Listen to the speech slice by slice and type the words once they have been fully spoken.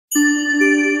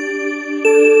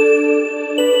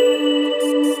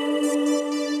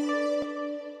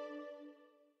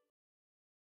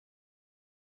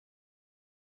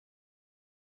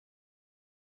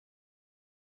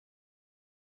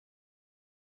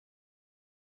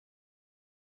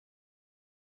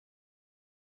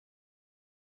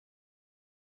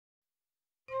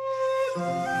The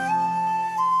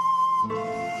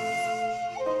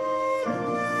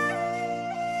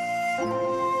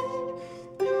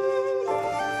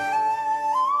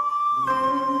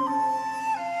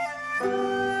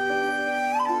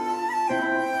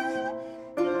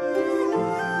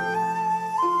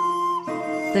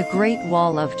Great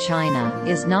Wall of China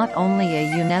is not only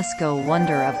a UNESCO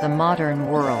wonder of the modern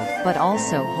world, but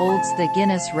also holds the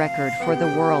Guinness record for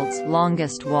the world's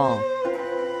longest wall.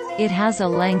 It has a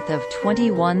length of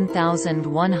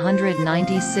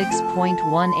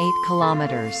 21,196.18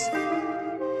 kilometers.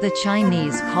 The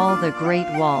Chinese call the Great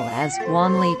Wall as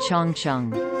Wanli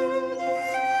Changcheng.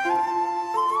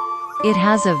 It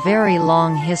has a very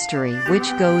long history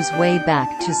which goes way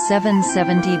back to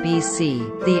 770 BC,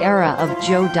 the era of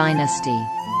Zhou dynasty.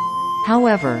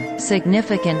 However,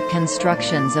 significant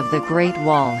constructions of the Great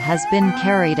Wall has been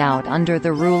carried out under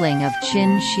the ruling of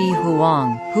Qin Shi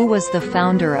Huang, who was the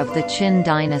founder of the Qin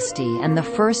dynasty and the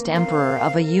first emperor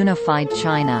of a unified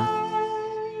China.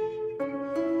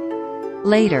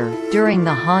 Later, during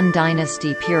the Han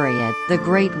Dynasty period, the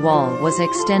Great Wall was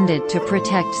extended to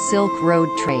protect Silk Road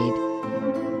trade.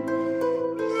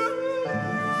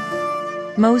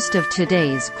 Most of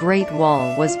today's Great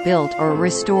Wall was built or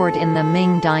restored in the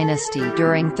Ming Dynasty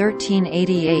during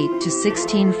 1388 to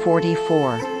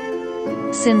 1644.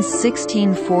 Since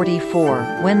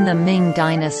 1644, when the Ming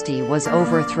Dynasty was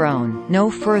overthrown,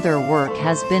 no further work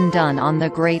has been done on the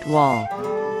Great Wall.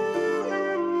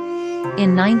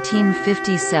 In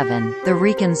 1957, the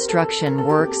reconstruction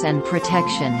works and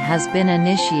protection has been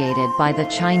initiated by the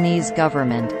Chinese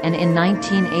government, and in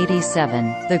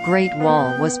 1987, the Great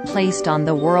Wall was placed on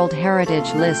the World Heritage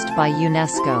List by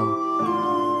UNESCO.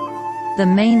 The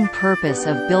main purpose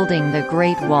of building the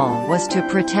Great Wall was to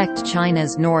protect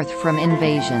China's north from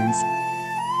invasions,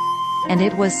 and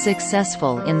it was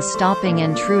successful in stopping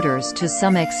intruders to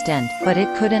some extent, but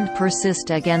it couldn't persist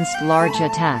against large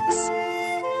attacks.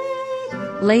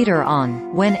 Later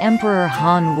on, when Emperor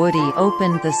Han Wudi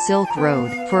opened the Silk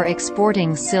Road, for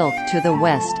exporting silk to the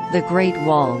west, the Great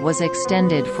Wall was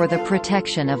extended for the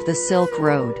protection of the Silk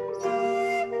Road.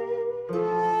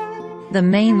 The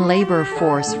main labor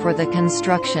force for the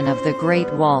construction of the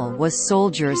Great Wall was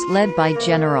soldiers led by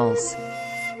generals.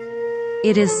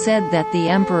 It is said that the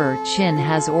Emperor Qin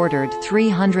has ordered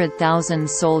 300,000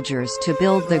 soldiers to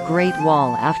build the Great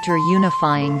Wall after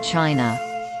unifying China.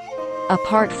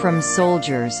 Apart from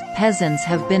soldiers, peasants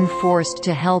have been forced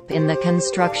to help in the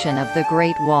construction of the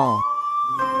Great Wall.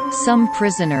 Some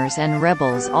prisoners and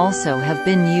rebels also have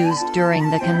been used during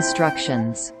the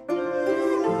constructions.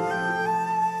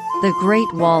 The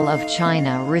Great Wall of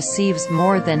China receives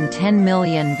more than 10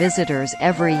 million visitors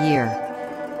every year.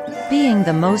 Being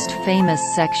the most famous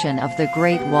section of the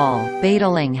Great Wall,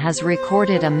 Badaling has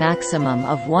recorded a maximum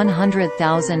of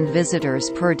 100,000 visitors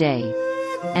per day.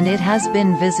 And it has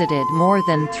been visited more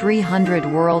than 300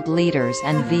 world leaders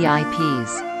and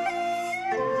VIPs.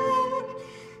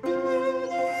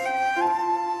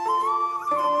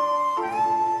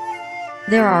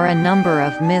 There are a number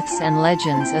of myths and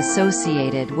legends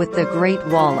associated with the Great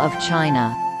Wall of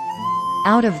China.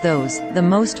 Out of those, the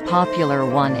most popular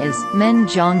one is Men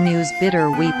Zhongnu's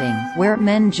bitter weeping, where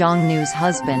Men Zhongnu's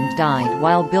husband died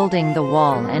while building the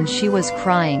wall and she was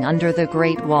crying under the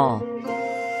Great Wall.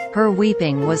 Her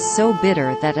weeping was so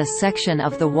bitter that a section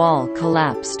of the wall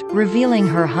collapsed, revealing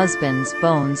her husband's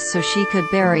bones so she could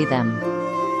bury them.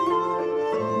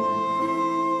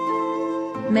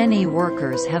 Many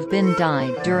workers have been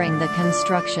died during the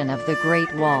construction of the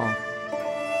Great Wall.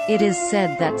 It is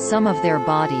said that some of their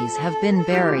bodies have been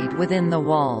buried within the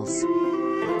walls.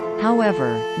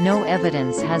 However, no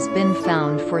evidence has been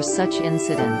found for such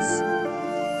incidents.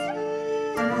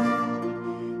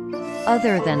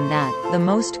 Other than that, the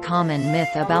most common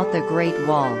myth about the Great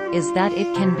Wall is that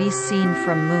it can be seen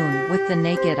from Moon with the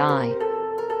naked eye.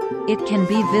 It can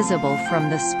be visible from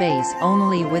the space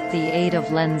only with the aid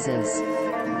of lenses.